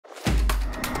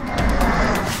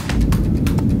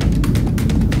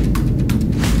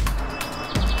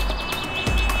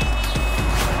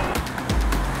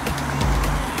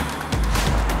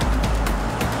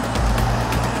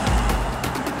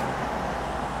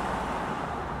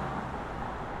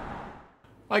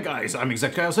Hi guys, I'm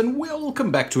Exactchaos and welcome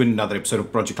back to another episode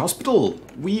of Project Hospital.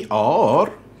 We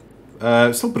are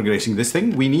still progressing this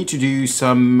thing. We need to do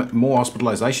some more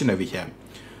hospitalization over here.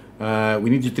 We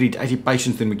need to treat 80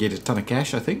 patients, then we get a ton of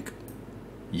cash, I think.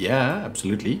 Yeah,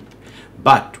 absolutely.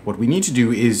 But what we need to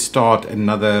do is start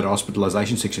another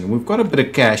hospitalization section. We've got a bit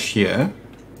of cash here.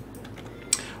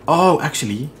 Oh,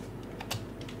 actually,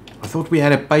 I thought we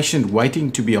had a patient waiting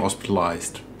to be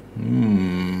hospitalized.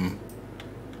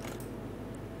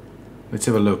 Let's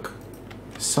have a look.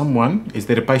 Is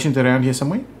there a patient around here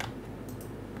somewhere?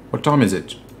 What time is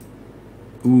it?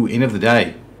 Ooh, end of the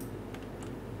day.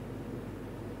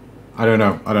 I don't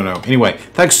know. Anyway,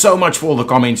 thanks so much for all the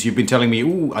comments. You've been telling me,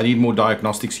 ooh, I need more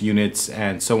diagnostics units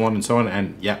and so on and so on.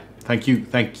 And yeah, thank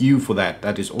you for that.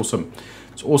 That is awesome.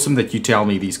 It's awesome that you tell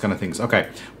me these kind of things. Okay,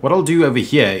 what I'll do over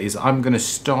here is I'm going to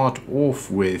start off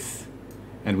with,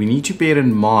 and we need to bear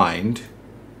in mind,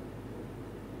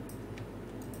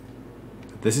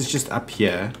 this is just up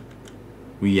here.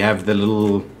 We have the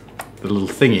little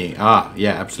thingy. Ah,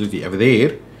 yeah, absolutely. Over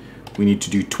there, we need to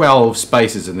do 12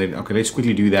 spaces, and then okay, let's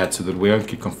quickly do that so that we don't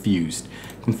get confused.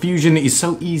 Confusion is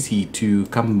so easy to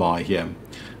come by here.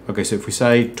 Okay, so if we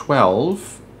say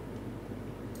 12,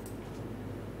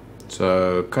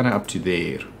 so kind of up to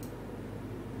there.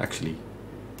 Actually,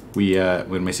 we're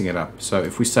messing it up. So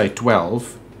if we say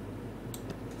 12,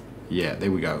 yeah,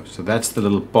 there we go. So that's the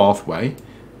little pathway.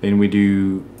 Then we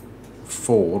do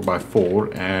 4 by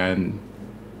 4, and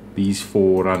these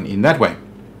 4 run in that way.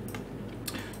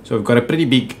 So we've got a pretty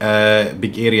big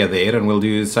area there, and we'll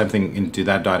do the same thing into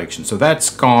that direction. So that's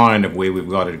kind of where we've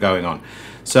got it going on.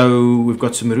 So we've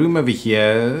got some room over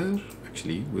here.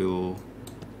 Actually, we'll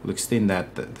extend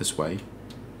that this way.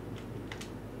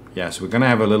 Yeah, so we're going to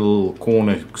have a little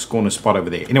corner spot over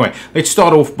there. Anyway, let's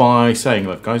start off by saying,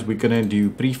 look, guys, we're going to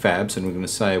do prefabs, and we're going to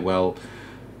say, well,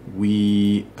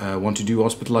 we want to do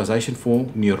hospitalization for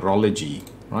neurology,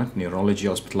 right? Neurology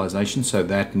hospitalization. So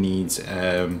that needs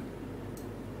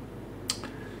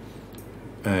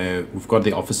we've got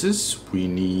the offices. We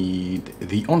need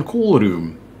the on-call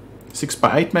room, 6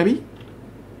 by 8 maybe,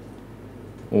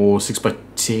 or 6 by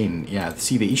 10. Yeah.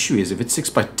 See, the issue is if it's 6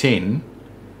 by 10,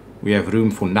 we have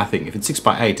room for nothing. If it's 6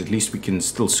 by 8, at least we can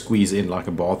still squeeze in like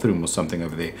a bathroom or something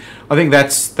over there. I think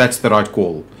that's the right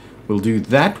call. We'll do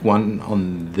that one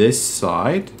on this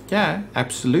side. Yeah,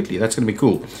 absolutely. That's going to be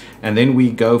cool. And then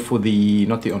we go for the,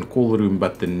 not the on-call room,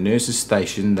 but the nurses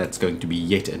station. That's going to be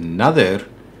yet another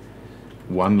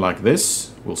one like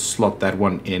this. We'll slot that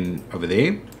one in over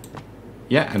there.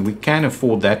 Yeah, and we can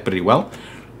afford that pretty well.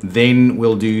 Then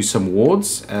we'll do some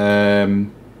wards.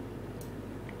 And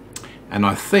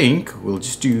I think we'll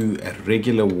just do a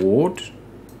regular ward.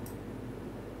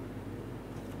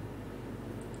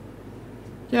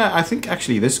 Yeah, I think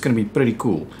actually this is going to be pretty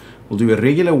cool. We'll do a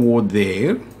regular ward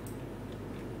there.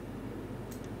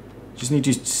 Just need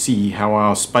to see how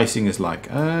our spacing is like.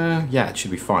 Yeah, it should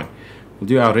be fine. We'll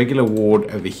do our regular ward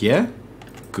over here.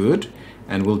 Good.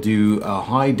 And we'll do a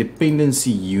high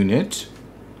dependency unit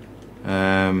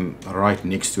right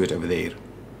next to it over there.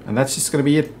 And that's just going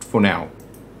to be it for now.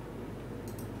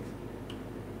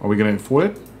 Are we going to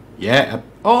afford it? Yeah.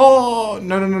 Oh,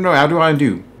 no. How do I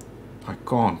undo? I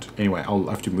can't. Anyway, I'll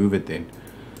have to move it then.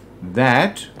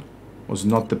 That was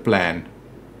not the plan.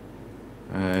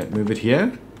 Move it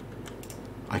here.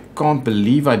 I can't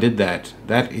believe I did that.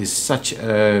 That is such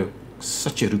a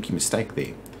rookie mistake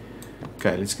there.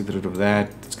 Okay, let's get rid of that.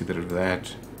 Let's get rid of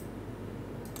that.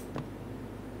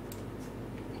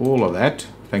 All of that.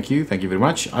 Thank you. Thank you very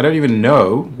much. I don't even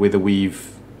know whether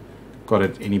we've got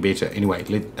it any better. Anyway,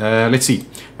 let's see.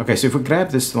 Okay, so if we grab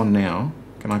this one now,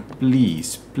 can I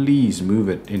please move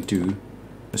it into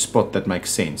a spot that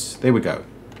makes sense? There we go.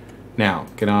 Now,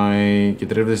 can I get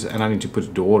rid of this? And I need to put a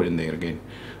door in there again.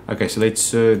 Okay, so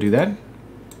let's do that.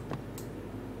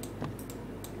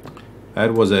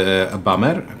 That was a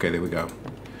bummer. Okay, there we go.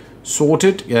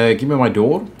 Sorted. Give me my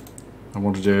door. I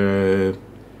wanted to...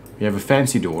 We have a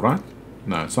fancy door, right?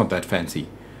 No, it's not that fancy.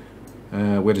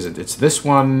 Where is it? It's this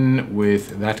one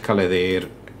with that color there.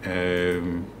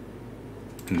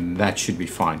 That should be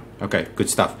fine. Okay, good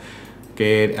stuff.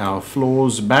 Get our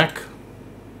floors back.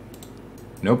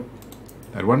 Nope.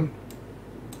 That one.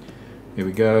 Here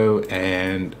we go.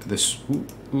 And this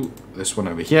this one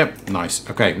over here. Nice.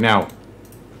 Okay, now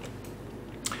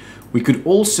we could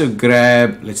also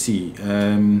grab, let's see.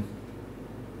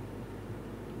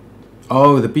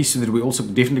 Oh, the pieces that we're also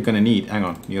definitely going to need. Hang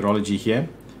on. Neurology here.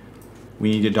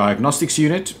 We need a diagnostics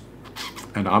unit.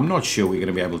 And I'm not sure we're going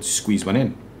to be able to squeeze one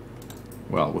in.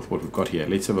 well, with what we've got here.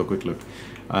 Let's have a quick look.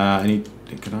 Can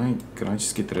I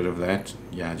just get rid of that?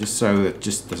 Yeah, just so it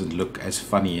just doesn't look as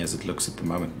funny as it looks at the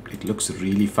moment. It looks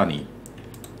really funny.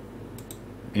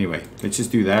 Anyway, let's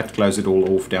just do that. Close it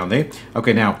all off down there.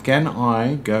 Okay, now can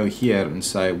I go here and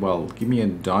say, well, give me a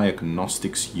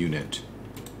diagnostics unit.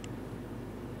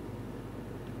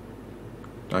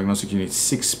 Diagnostic unit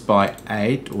 6 by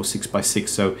 8 or 6 by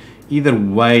 6. So either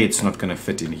way, it's not going to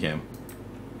fit in here.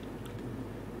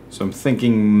 So I'm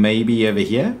thinking maybe over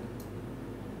here.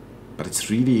 But it's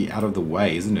really out of the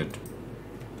way, isn't it?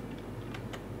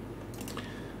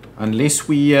 Unless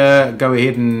we go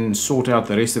ahead and sort out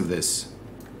the rest of this.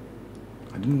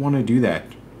 I didn't want to do that.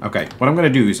 Okay, what I'm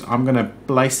going to do is I'm going to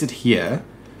place it here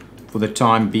for the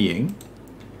time being.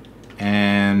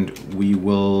 And we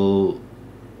will...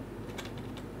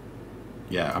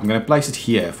 Yeah, I'm going to place it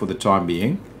here for the time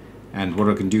being. And what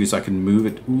I can do is I can move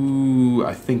it. Ooh,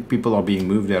 I think people are being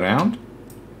moved around.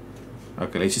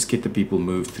 Okay, let's just get the people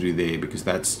moved through there because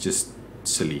that's just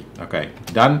silly. Okay,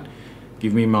 done.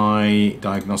 Give me my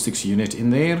diagnostics unit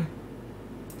in there.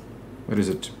 Where is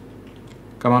it?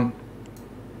 Come on.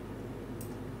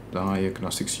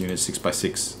 Diagnostics unit 6 by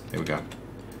 6. There we go.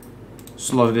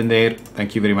 Slot it in there.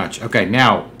 Thank you very much. Okay,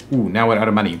 now. Ooh, now we're out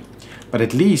of money. But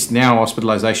at least now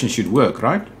hospitalization should work,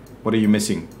 right? What are you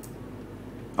missing?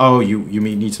 Oh, you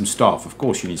need some staff. Of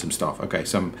course you need some staff. Okay,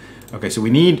 okay, so we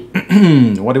need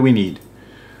what do we need?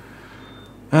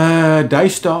 Day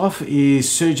staff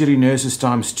is surgery nurses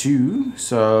 ×2.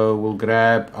 So we'll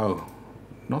grab, oh,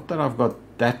 not that I've got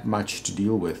that much to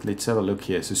deal with. Let's have a look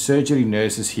here. So surgery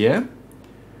nurses here.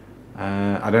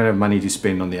 I don't have money to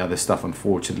spend on the other stuff,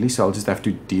 unfortunately, so I'll just have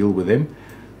to deal with them.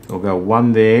 So we'll go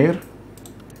one there.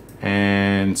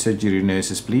 And surgery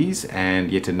nurses, please. And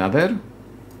yet another.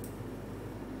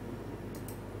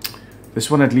 This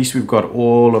one, at least we've got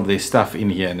all of their stuff in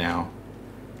here now.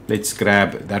 Let's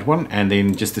grab that one. And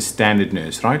then just a standard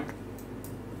nurse, right?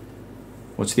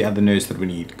 What's the other nurse that we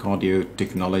need?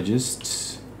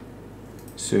 Cardiotechnologists,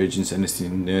 surgeons,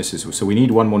 anesthesia nurses. So we need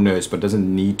one more nurse, but it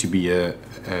doesn't need to be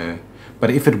but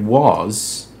if it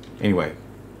was... Anyway,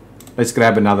 let's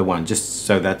grab another one, just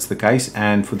so that's the case.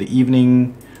 And for the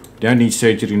evening... Don't need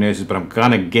surgery nurses, but I'm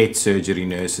gonna get surgery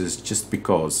nurses just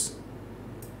because.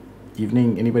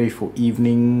 Evening, anybody for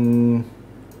evening?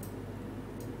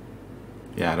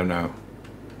 Yeah, I don't know.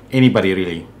 Anybody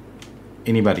really?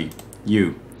 Anybody?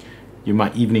 You're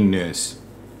my evening nurse.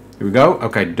 Here we go.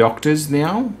 Okay, doctors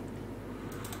now.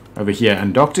 Over here,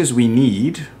 and doctors we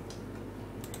need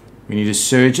a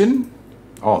surgeon.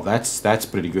 Oh, that's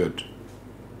pretty good.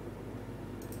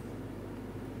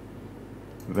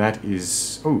 That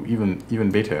is, oh, even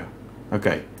better.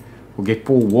 Okay, we'll get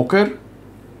Paul Walker.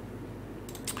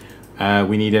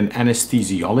 We need an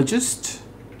anesthesiologist.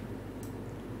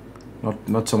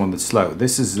 Not someone that's slow.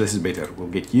 This is better. We'll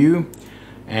get you,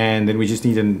 and then we just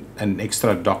need an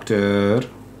extra doctor.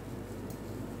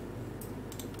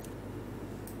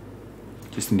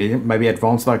 Just maybe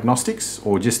advanced diagnostics,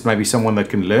 or just maybe someone that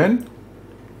can learn.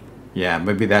 Yeah,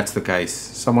 maybe that's the case.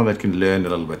 Someone that can learn a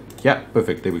little bit. Yeah,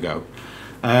 perfect. There we go.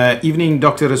 Evening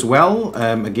doctor as well.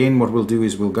 Again, what we'll do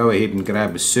is we'll go ahead and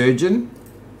grab a surgeon.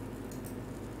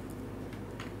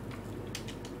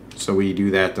 So we do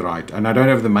that right. And I don't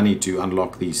have the money to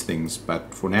unlock these things,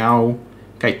 but for now,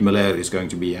 Kate Miller is going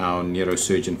to be our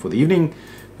neurosurgeon for the evening.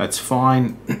 That's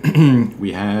fine.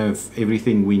 We have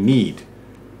everything we need.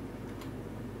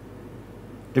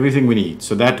 Everything we need.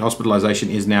 So that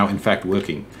hospitalization is now in fact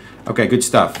working. Okay, good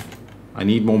stuff. I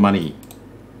need more money.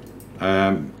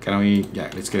 Can we, yeah,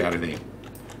 let's get out of there.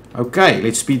 Okay,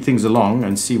 let's speed things along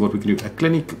and see what we can do. A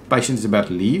clinic patient is about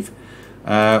to leave.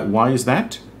 Why is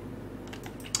that?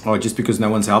 Oh, just because no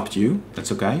one's helped you.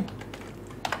 That's okay.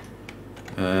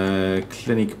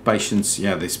 Clinic patients,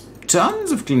 yeah, there's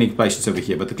tons of clinic patients over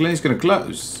here, but the clinic's going to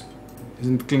close.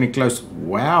 Isn't the clinic closed?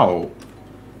 Wow.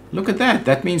 Look at that.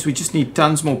 That means we just need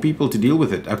tons more people to deal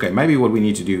with it. Okay, maybe what we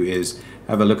need to do is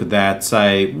have a look at that.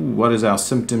 Say, ooh, what is our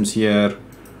symptoms here?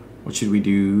 What should we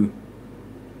do?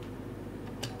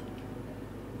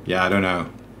 Yeah, I don't know.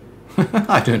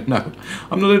 I don't know.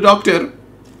 I'm not a doctor.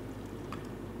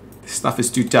 This stuff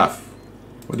is too tough.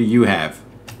 What do you have?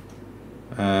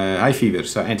 High fever,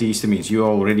 so antihistamines. You're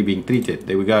already being treated.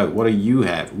 There we go. What do you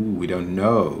have? Ooh, we don't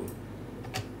know.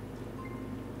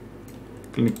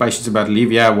 Clinic patients about to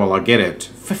leave. Yeah, well, I get it.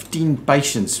 15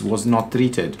 patients was not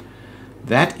treated.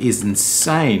 That is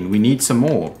insane. We need some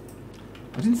more.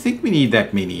 I didn't think we need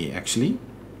that many, actually.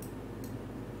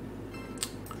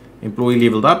 Employee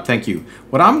leveled up. Thank you.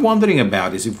 What I'm wondering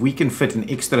about is if we can fit an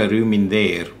extra room in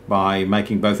there by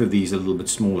making both of these a little bit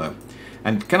smaller.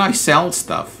 And can I sell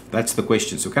stuff? That's the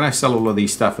question. So can I sell all of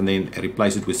these stuff and then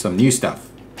replace it with some new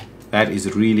stuff? That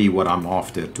is really what I'm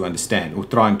after to understand, or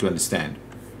trying to understand.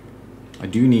 I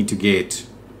do need to get,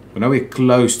 we're nowhere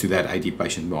close to that 80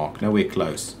 patient mark, nowhere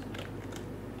close.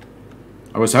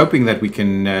 I was hoping that we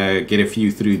can get a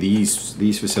few through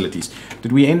these facilities.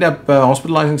 Did we end up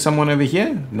hospitalizing someone over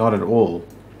here? Not at all.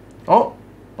 Oh,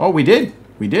 we did.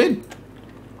 We did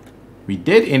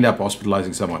end up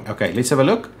hospitalizing someone. Okay, let's have a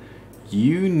look.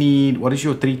 You need, what is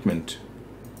your treatment?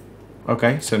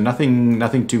 Okay, so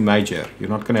nothing too major. You're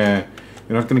not gonna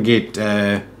get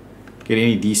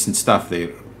any decent stuff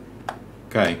there.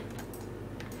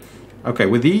 Okay,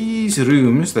 with these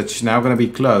rooms that's now going to be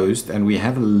closed, and we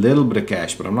have a little bit of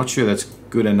cash, but I'm not sure that's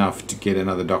good enough to get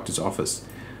another doctor's office.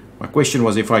 My question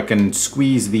was if I can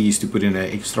squeeze these to put in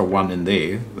an extra one in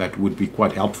there. That would be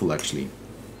quite helpful, actually.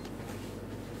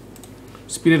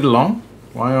 Speed it along.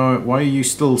 Why are you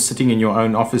still sitting in your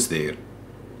own office there?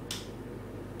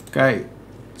 Okay,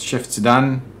 shift's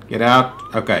done. Get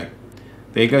out. Okay,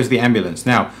 there goes the ambulance.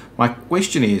 Now, my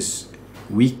question is,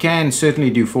 we can certainly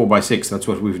do 4x6. That's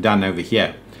what we've done over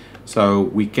here. So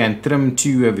we can trim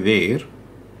 2 over there.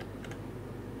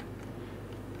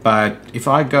 But if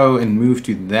I go and move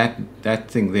to that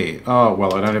thing there. Oh,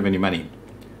 well, I don't have any money.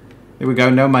 There we go.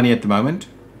 No money at the moment.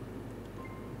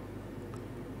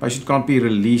 Patient can't be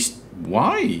released.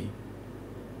 Why?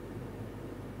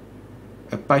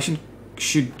 A patient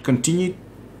should continue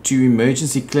to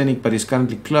emergency clinic but is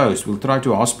currently closed. We'll try to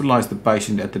hospitalize the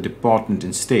patient at the department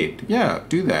instead. Yeah,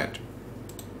 do that.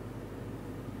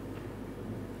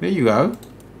 There you go.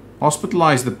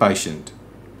 Hospitalize the patient.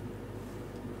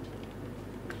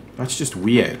 That's just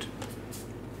weird.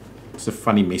 It's a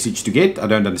funny message to get. I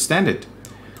don't understand it.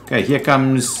 Okay, here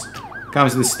comes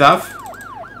the stuff.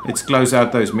 Let's close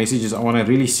out those messages. I want to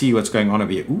really see what's going on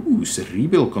over here. Ooh,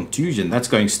 cerebral contusion. That's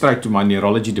going straight to my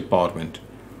neurology department.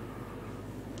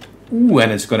 Ooh,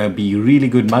 and it's going to be really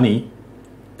good money.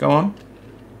 Go on.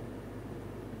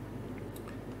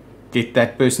 Get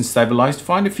that person stabilized.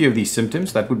 Find a few of these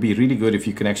symptoms. That would be really good if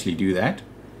you can actually do that.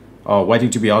 Oh, waiting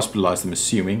to be hospitalized, I'm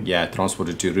assuming. Yeah,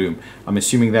 transported to room. I'm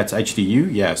assuming that's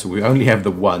HDU. Yeah, so we only have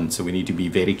the one, so we need to be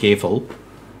very careful.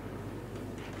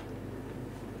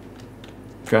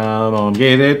 Come on,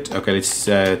 get it. Okay, let's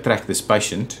track this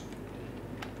patient.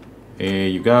 There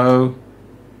you go.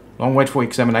 Long wait for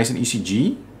examination.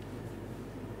 ECG.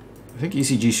 I think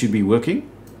ECG should be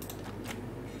working.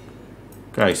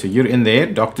 Okay, so you're in there.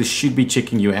 Doctors should be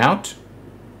checking you out.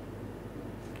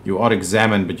 You are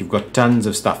examined, but you've got tons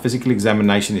of stuff. Physical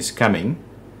examination is coming.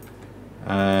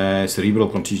 Cerebral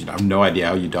contusion. I have no idea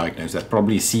how you diagnose that.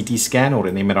 Probably a CT scan or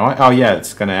an MRI. Oh yeah,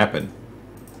 it's going to happen.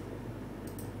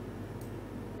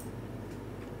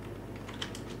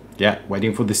 Yeah,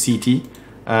 waiting for the CT.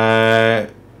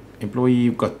 Employee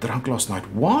got drunk last night.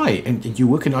 Why? And you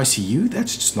work in ICU?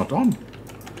 That's just not on.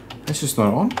 That's just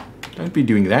not on. Don't be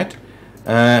doing that.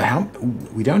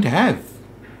 We don't have.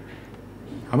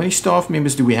 How many staff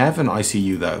members do we have in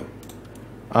ICU though?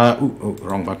 Oh,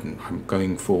 wrong button. I'm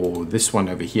going for this one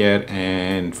over here,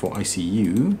 and for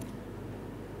ICU.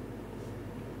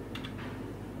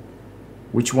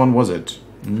 Which one was it?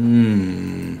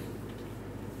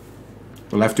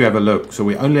 We'll have to have a look. So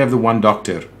we only have the one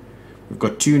doctor. We've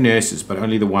got 2 nurses, but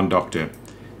only the one doctor.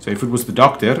 So if it was the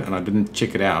doctor, and I didn't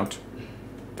check it out,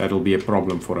 that'll be a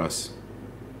problem for us.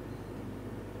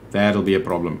 That'll be a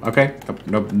problem. Okay,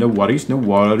 no worries, no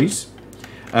worries.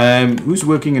 Who's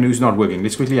working and who's not working?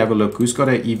 Let's quickly have a look. Who's got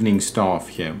an evening staff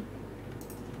here?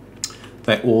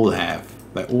 They all have.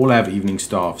 They all have evening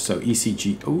staff. So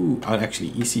ECG. Oh,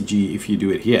 actually, ECG, if you do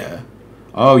it here.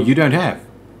 Oh, you don't have.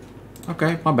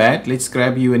 Okay, my bad. Let's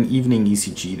grab you an evening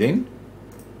ECG then.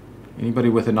 Anybody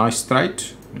with a nice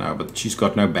trait? No, but she's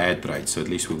got no bad traits, so at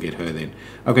least we'll get her then.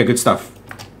 Okay, good stuff.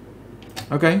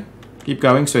 Okay, keep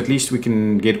going. So at least we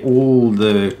can get all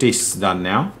the tests done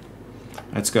now.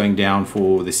 That's going down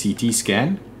for the CT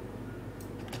scan.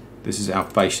 This is our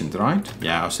patient, right?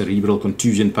 Yeah, our cerebral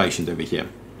contusion patient over here.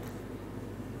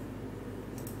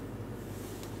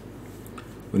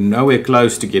 We're nowhere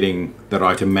close to getting the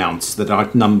right amounts, the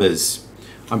right numbers.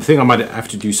 I think I might have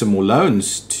to do some more loans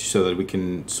so that we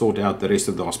can sort out the rest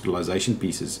of the hospitalization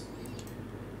pieces.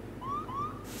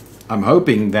 I'm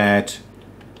hoping that...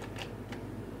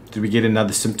 Did we get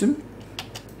another symptom?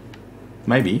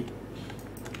 Maybe.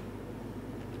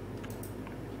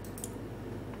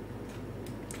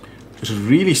 It's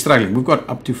really struggling. We've got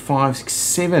up to 5, 6,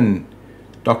 7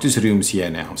 doctor's rooms here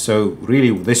now. So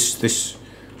really this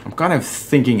I'm kind of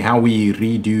thinking how we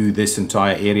redo this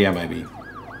entire area maybe.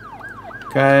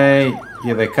 Okay,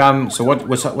 Here they come. So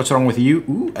what's wrong with you?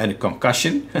 Ooh, and a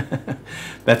concussion.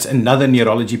 That's another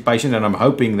neurology patient, and I'm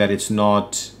hoping that it's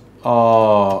not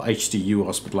HDU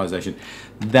hospitalization.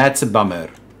 That's a bummer.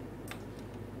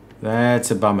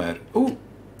 That's a bummer. Ooh.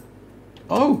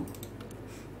 Oh.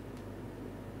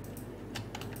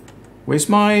 Where's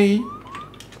my...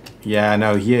 Yeah,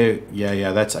 no, here...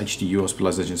 Yeah, that's HDU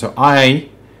hospitalization. So I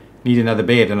need another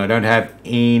bed, and I don't have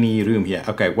any room here.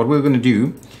 Okay, what we're going to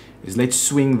do is let's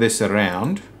swing this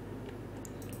around.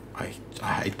 I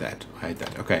hate that. I hate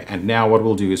that. Okay, and now what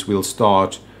we'll do is we'll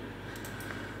start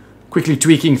quickly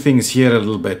tweaking things here a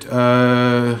little bit.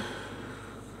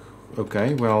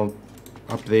 Okay, well,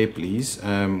 up there, please.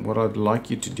 What I'd like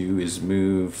you to do is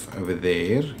move over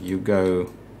there. You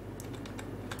go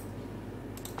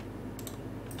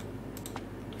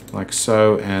like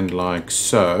so and like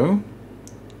so.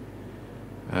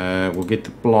 We'll get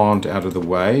the plant out of the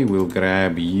way. We'll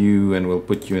grab you and we'll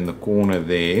put you in the corner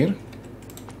there.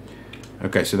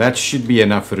 Okay, so that should be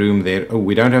enough room there. Oh,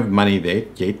 we don't have money there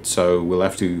yet, so we'll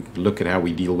have to look at how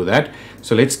we deal with that.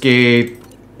 So let's get...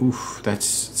 Oof, that's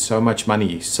so much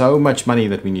money. So much money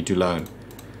that we need to loan.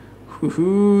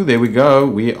 Woohoo, there we go.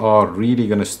 We are really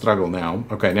going to struggle now.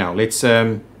 Okay, now let's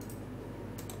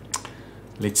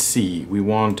see. We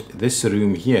want this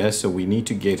room here, so we need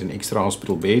to get an extra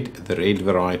hospital bed, the red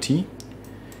variety.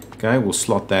 Okay, we'll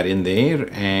slot that in there,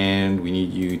 and we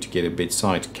need you to get a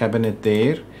bedside cabinet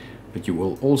there. But you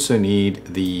will also need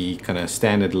the kind of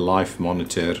standard life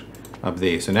monitor up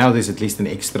there. So now there's at least an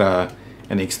extra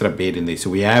bed in there. So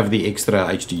we have the extra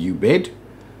HDU bed.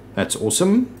 That's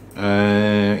awesome.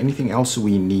 Anything else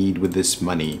we need with this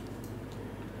money?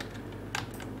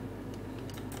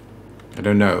 I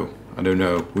don't know. I don't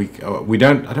know.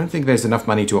 I don't think there's enough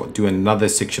money to do another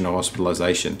section of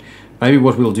hospitalization. Maybe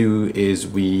what we'll do is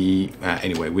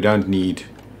anyway, we don't need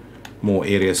more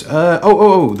areas.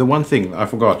 Oh, the one thing I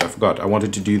forgot. I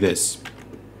wanted to do this.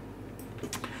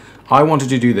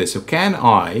 So can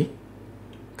I...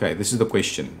 Okay, this is the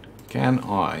question. Can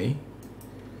I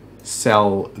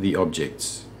sell the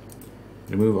objects?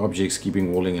 Remove objects,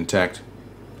 keeping walling intact.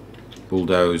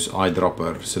 Bulldoze,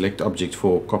 eyedropper. Select object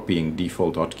for copying,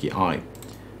 default hotkey I.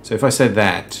 So if I say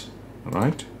that, all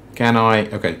right? Can I...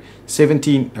 Okay,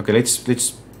 17... Okay,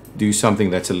 let's do something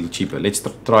that's a little cheaper. Let's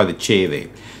try the chair there.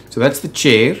 So that's the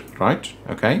chair, right?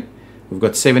 Okay. We've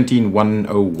got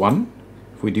 17,101.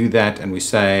 If we do that and we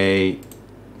say,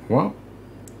 what?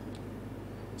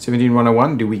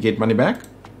 17,101, do we get money back?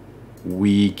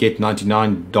 We get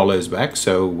 $99 back.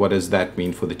 So what does that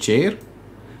mean for the chair?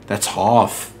 That's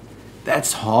half.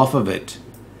 That's half of it.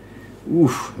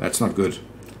 Oof, that's not good.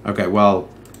 Okay, well,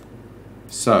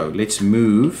 so let's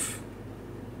move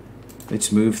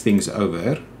things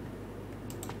over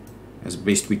as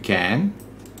best we can.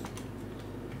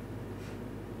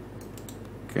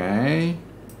 Okay,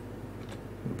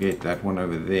 we'll get that one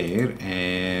over there,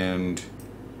 and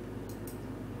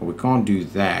well, we can't do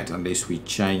that unless we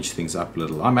change things up a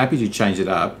little. I'm happy to change it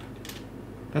up.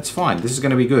 That's fine. This is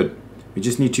going to be good. We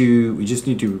just need to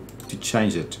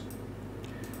change it.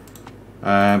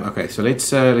 Okay, so let's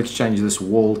change this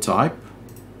wall type.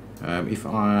 If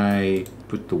I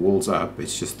put the walls up,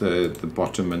 it's just the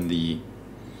bottom and the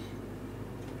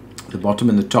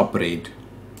top red.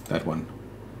 That one.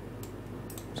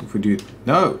 So if we do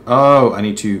I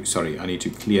need to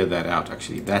clear that out.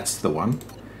 Actually, that's the one.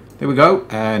 There we go.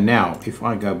 Now if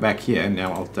I go back here,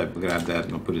 now I'll grab that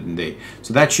and I'll put it in there.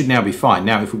 So that should now be fine.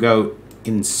 Now if we go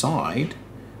inside,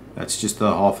 that's just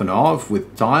the half and half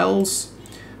with tiles.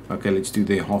 Okay, let's do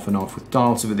the half and half with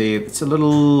tiles over there. It's a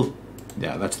little,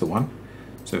 yeah, that's the one.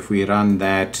 So if we run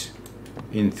that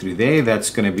in through there, that's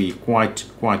going to be quite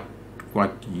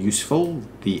useful.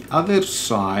 The other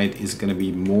side is going to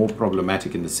be more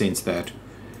problematic in the sense that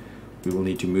we will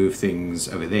need to move things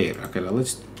over there. Okay, now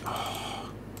let's...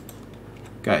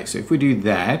 Okay, so if we do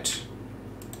that...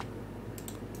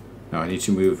 Now I need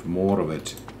to move more of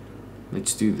it.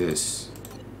 Let's do this.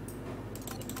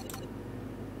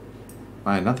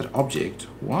 By another object?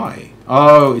 Why?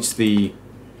 Oh, it's the...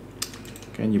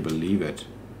 Can you believe it?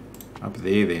 Up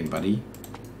there then, buddy.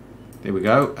 There we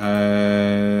go.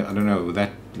 I don't know.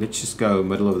 Let's just go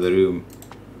middle of the room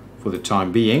for the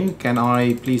time being. Can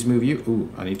I please move you? Ooh,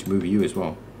 I need to move you as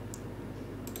well.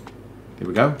 There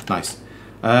we go. Nice.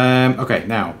 Okay,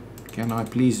 now, can I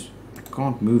please... I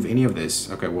can't move any of this.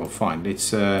 Okay, well, fine.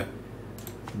 Let's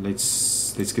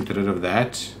get rid of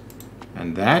that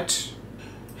and that.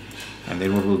 And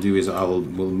then what we'll do is we'll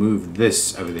move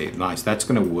this over there. Nice. That's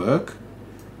going to work.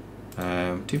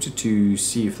 Tempted to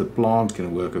see if the plant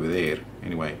can work over there.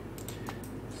 Anyway,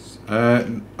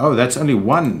 Oh, that's only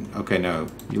one. Okay, no.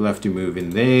 You'll have to move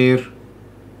in there.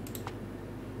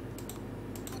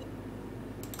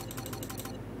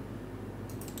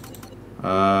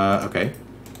 Okay.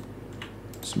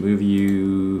 Let's move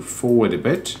you forward a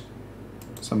bit.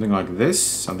 Something like this,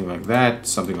 something like that,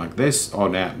 something like this. Oh,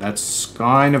 now that's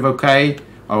kind of okay.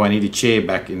 Oh, I need a chair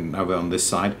back in over on this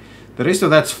side. The rest of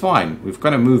that's fine. We've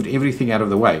kind of moved everything out of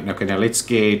the way. Okay, now let's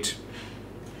get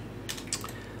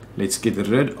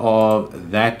rid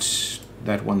of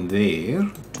that one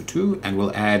there, and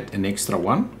we'll add an extra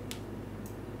one.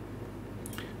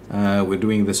 We're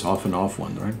doing this half and half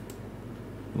one, right?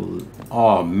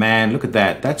 Oh man, look at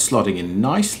that. That's slotting in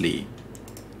nicely.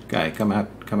 Okay, come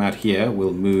out here.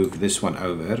 We'll move this one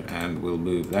over and we'll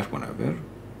move that one over.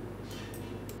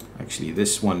 Actually,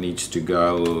 this one needs to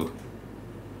go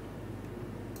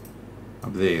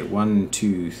up there. 1,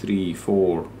 2, 3,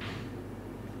 4.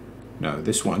 No,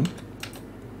 this one.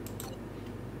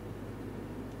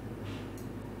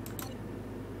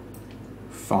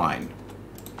 Fine.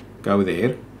 Go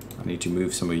there. I need to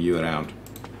move some of you around.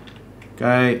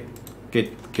 Okay,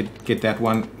 get that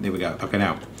one. There we go. Okay,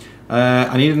 now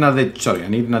I need another. Sorry, I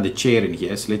need another chair in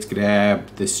here. So let's grab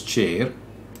this chair,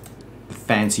 the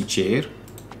fancy chair.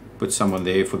 Put someone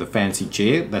there for the fancy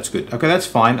chair. That's good. Okay, that's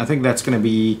fine. I think that's going to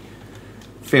be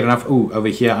fair enough. Oh, over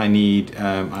here I need.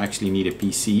 I actually need a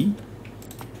PC,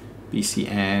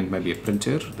 and maybe a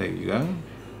printer. There you go.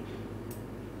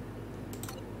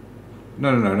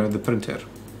 No, the printer.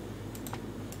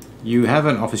 You have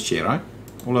an office chair, right?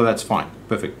 All of that's fine.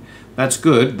 Perfect. That's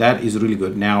good. That is really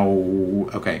good. Now,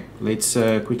 okay, let's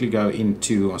quickly go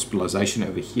into hospitalization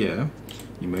over here.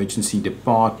 Emergency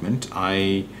department.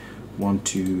 I want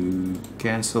to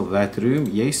cancel that room.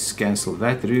 Yes, cancel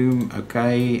that room.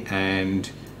 Okay,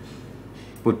 and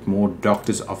put more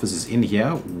doctor's offices in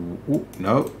here. Ooh,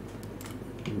 no.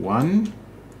 1,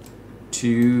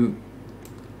 2,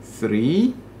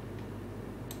 3.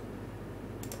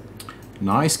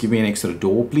 Nice. Give me an extra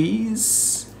door,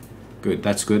 please. Good.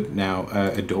 That's good. Now,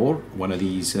 a door. One of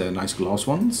these nice glass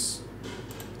ones.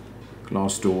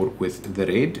 Glass door with the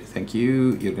red. Thank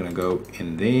you. You're going to go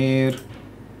in there.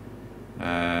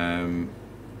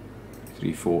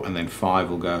 3, 4, and then 5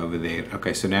 will go over there.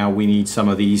 Okay, so now we need some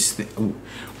of these. Ooh,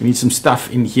 we need some stuff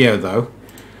in here, though.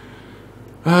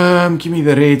 Give me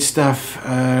the red stuff.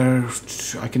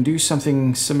 I can do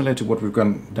something similar to what we've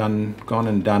gone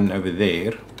and done over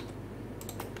there.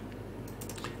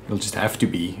 It'll just have to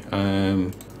be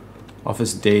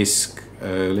office desk.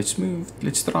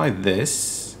 Let's try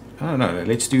this. Oh, no,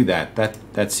 let's do that.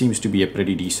 That seems to be a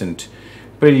pretty decent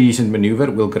maneuver.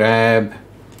 We'll grab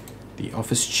the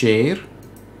office chair.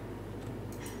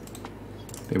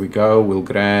 There we go. We'll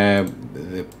grab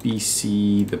the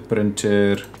PC, the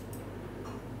printer,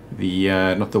 the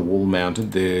not the wall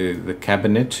mounted, the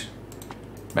cabinet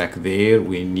back there.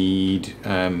 We need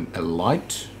a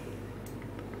light.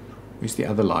 Where's the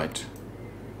other light?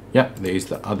 Yeah, there's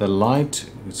the other light.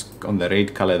 It's on the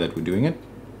red color that we're doing it.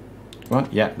 Come on.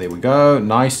 Yeah, there we go.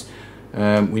 Nice.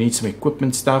 We need some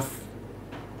equipment stuff.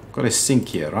 Got a sink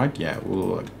here, right? Yeah,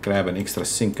 we'll grab an extra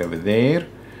sink over there.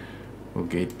 We'll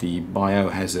get the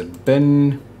biohazard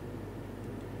bin.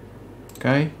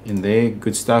 Okay, in there.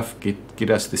 Good stuff. Get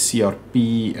us the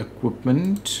CRP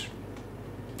equipment.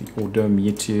 The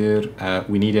odometer.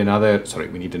 We need another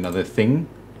thing.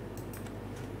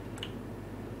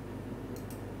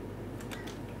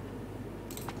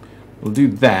 We'll do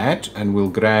that, and we'll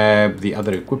grab the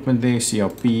other equipment there,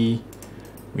 CRP.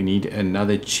 We need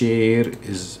another chair,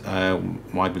 is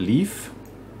my belief.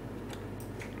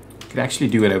 Could actually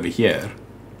do it over here.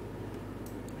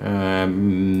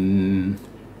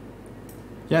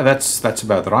 Yeah, that's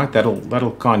about right.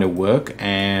 That'll kind of work.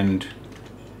 And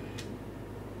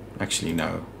actually,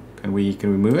 no. Can we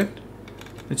move it?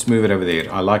 Let's move it over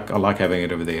there. I like having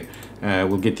it over there.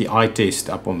 We'll get the eye test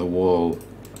up on the wall.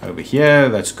 Over here,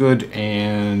 that's good,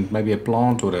 and maybe a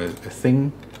plant or a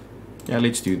thing. Yeah,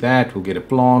 let's do that. We'll get a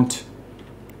plant.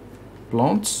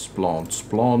 Plants.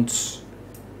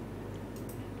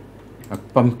 A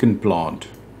pumpkin plant.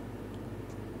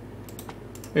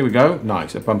 There we go.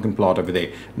 Nice, a pumpkin plant over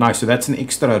there. Nice, so that's an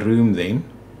extra room then.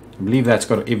 I believe that's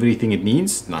got everything it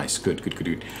needs. Nice, good.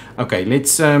 Okay,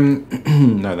 let's,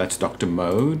 no, that's doctor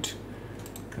mode.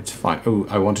 That's fine. Oh,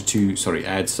 I wanted to, sorry,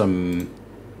 add some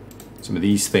of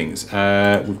these things.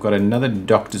 We've got another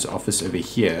doctor's office over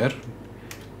here,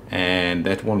 and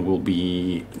that one will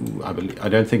be, I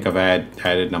don't think I've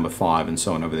added number 5 and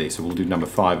so on over there, so we'll do number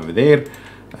 5 over there.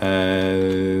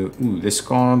 This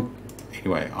can't,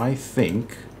 anyway, I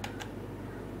think,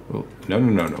 well, no,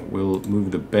 we'll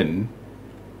move the bin.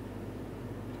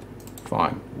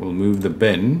 Fine. We'll move the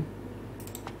bin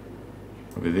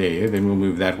over there. Then we'll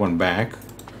move that one back.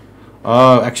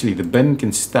 Oh, actually, the bin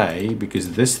can stay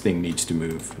because this thing needs to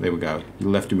move. There we go.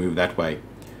 You'll have to move that way.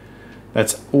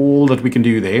 That's all that we can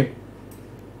do there.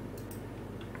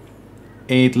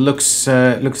 It looks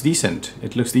decent.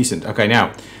 It looks decent. Okay,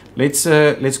 now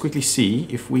let's quickly see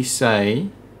if we say.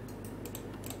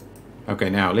 Okay,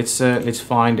 now let's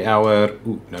find our.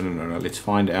 Ooh, no. Let's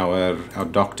find our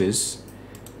doctors.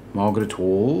 Margaret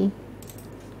Hall,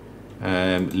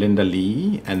 Linda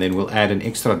Lee, and then we'll add an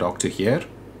extra doctor here.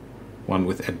 One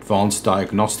with advanced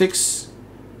diagnostics.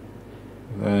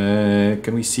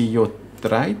 Can we see your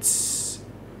traits?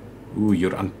 Ooh,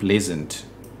 you're unpleasant.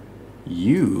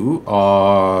 You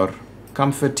are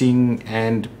comforting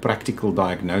and practical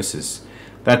diagnosis.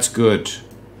 That's good.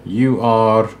 You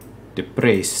are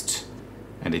depressed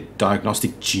and a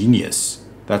diagnostic genius.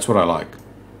 That's what I like.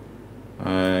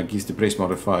 Gives depressed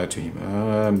modifier to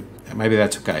him. Maybe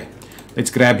that's okay. Let's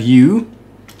grab you.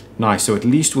 Nice. So at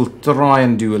least we'll try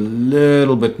and do a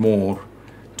little bit more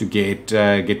to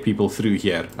get people through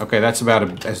here. Okay, that's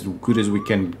about as good as we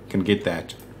can get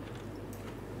that.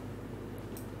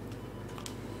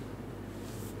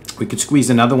 We could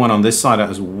squeeze another one on this side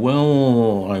as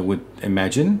well, I would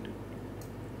imagine.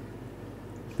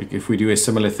 If we do a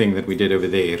similar thing that we did over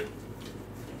there.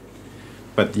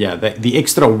 But yeah, the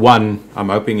extra one, I'm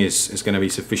hoping is going to be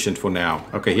sufficient for now.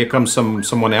 Okay, here comes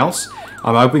someone else.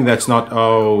 I'm hoping that's not...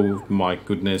 Oh my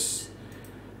goodness.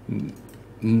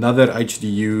 Another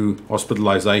HDU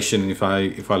hospitalization if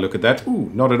I look at that.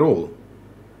 Ooh, not at all.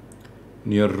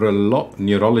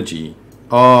 Neurology.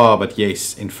 Oh, but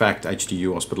yes, in fact,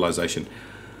 HDU hospitalization.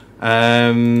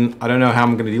 I don't know how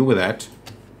I'm going to deal with that.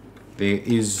 There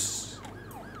is...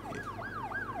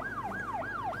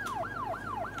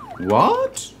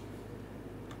 What?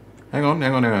 Hang on.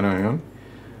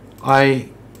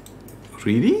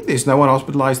 Really? There's no one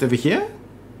hospitalized over here?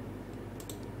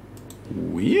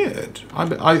 Weird.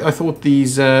 I thought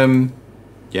these...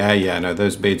 Yeah, no,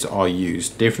 those beds are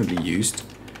used. Definitely used.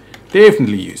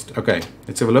 Okay,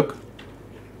 let's have a look.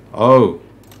 Oh,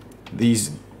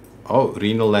 these... Oh,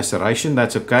 renal laceration.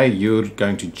 That's okay. You're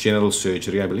going to general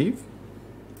surgery, I believe.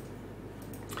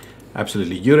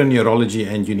 Absolutely. You're in neurology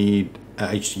and you need a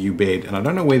HDU bed. And I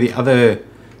don't know where the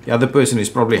other person is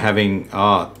probably having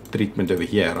treatment over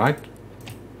here, right?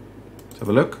 Let's have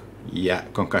a look. Yeah,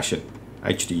 concussion.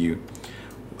 HDU.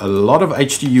 A lot of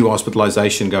HDU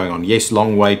hospitalization going on. Yes,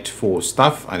 long wait for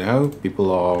stuff. I know.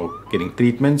 People are getting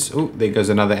treatments. Oh, there goes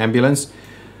another ambulance.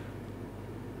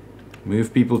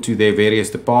 Move people to their various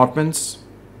departments.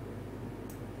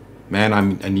 Man,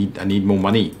 I need more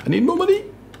money. I need more money.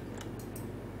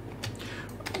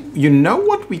 You know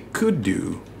what we could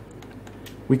do?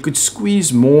 We could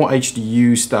squeeze more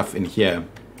HDU stuff in here.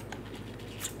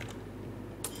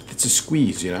 It's a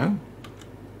squeeze, you know?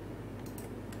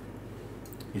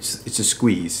 It's a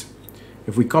squeeze.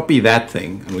 If we copy that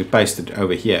thing and we paste it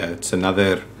over here, it's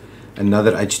another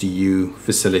HDU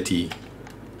facility.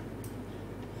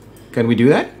 Can we do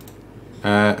that?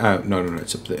 Oh, no,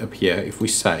 it's up here. If we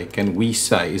say, can we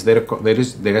say, is there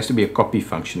there has to be a copy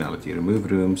functionality. Remove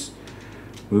rooms,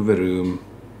 move a room,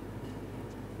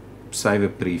 save a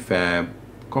prefab,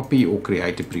 copy or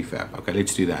create a prefab. Okay,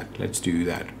 let's do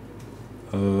that.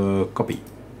 Copy.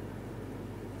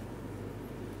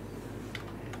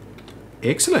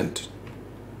 Excellent.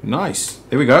 Nice.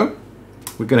 There we go.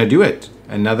 We're going to do it.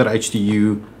 Another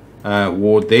HDU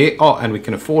ward there. Oh, and we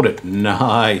can afford it.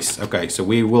 Nice. Okay, so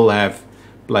we will have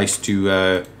place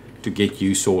to get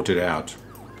you sorted out.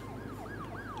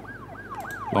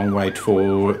 Long wait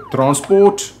for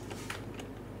transport.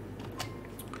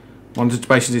 Monitor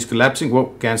patient is collapsing.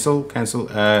 Whoa, cancel.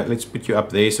 Let's put you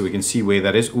up there so we can see where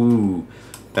that is. Ooh,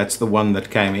 that's the one that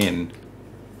came in.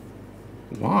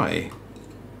 Why?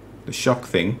 The shock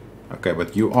thing. Okay,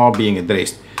 but you are being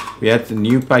addressed. We had the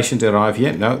new patient arrive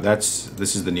here. No, this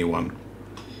is the new one.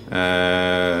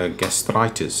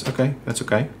 Gastritis. Okay, that's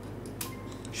okay.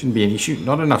 Shouldn't be an issue.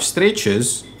 Not enough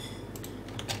stretchers.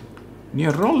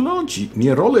 Neurology.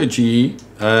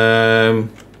 How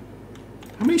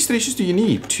many stretchers do you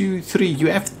need? 2, 3. You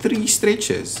have 3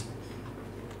 stretchers.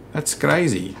 That's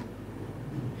crazy.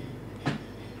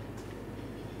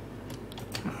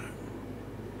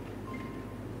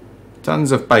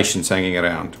 Tons of patients hanging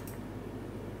around.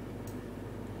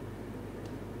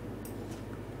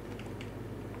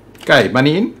 Okay,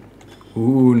 money in?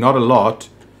 Ooh, not a lot.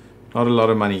 Not a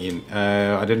lot of money in.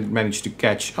 I didn't manage to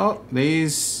catch. Oh,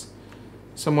 there's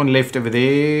someone left over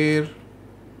there.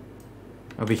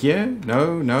 Over here?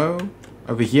 No.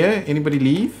 Over here? Anybody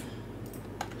leave?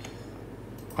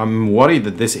 I'm worried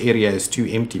that this area is too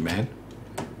empty, man.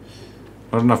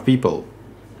 Not enough people.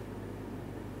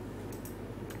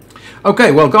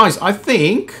 Okay, well, guys, I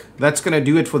think that's going to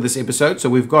do it for this episode. So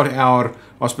we've got our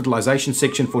hospitalization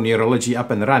section for neurology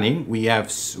up and running. We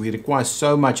require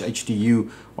so much HDU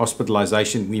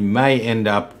hospitalization. We may end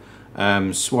up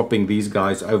swapping these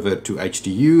guys over to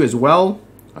HDU as well.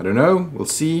 I don't know. We'll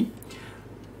see.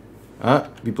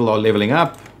 People are leveling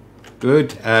up.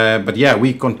 Good. But yeah,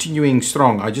 we're continuing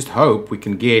strong. I just hope we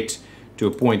can get to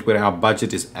a point where our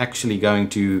budget is actually going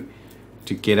to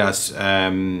get us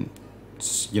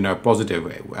you know,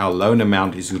 positive. Our loan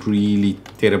amount is really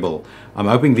terrible. I'm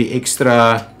hoping the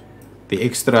extra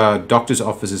doctor's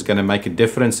office is going to make a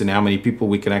difference in how many people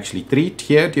we can actually treat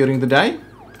here during the day.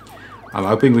 I'm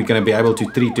hoping we're going to be able to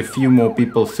treat a few more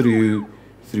people through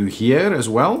here as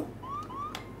well.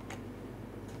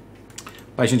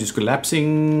 Patient is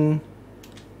collapsing.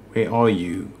 Where are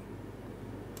you?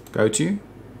 Go to?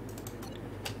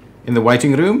 In the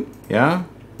waiting room? Yeah.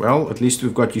 Well, at least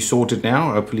we've got you sorted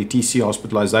now. Hopefully TC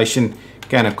hospitalization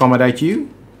can accommodate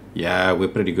you. Yeah, we're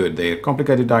pretty good there.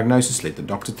 Complicated diagnosis. Let the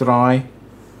doctor try.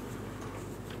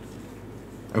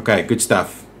 Okay, good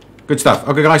stuff. Good stuff.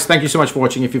 Okay, guys, thank you so much for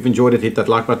watching. If you've enjoyed it, hit that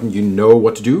like button. You know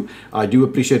what to do. I do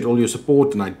appreciate all your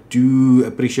support, and I do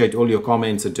appreciate all your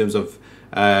comments in terms of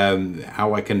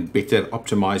how I can better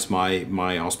optimize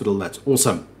my hospital. That's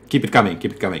awesome. Keep it coming,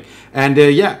 keep it coming. And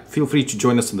yeah, feel free to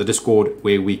join us on the Discord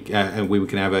where we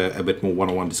can have a bit more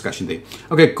one-on-one discussion there.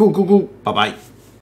 Okay, cool. Bye-bye.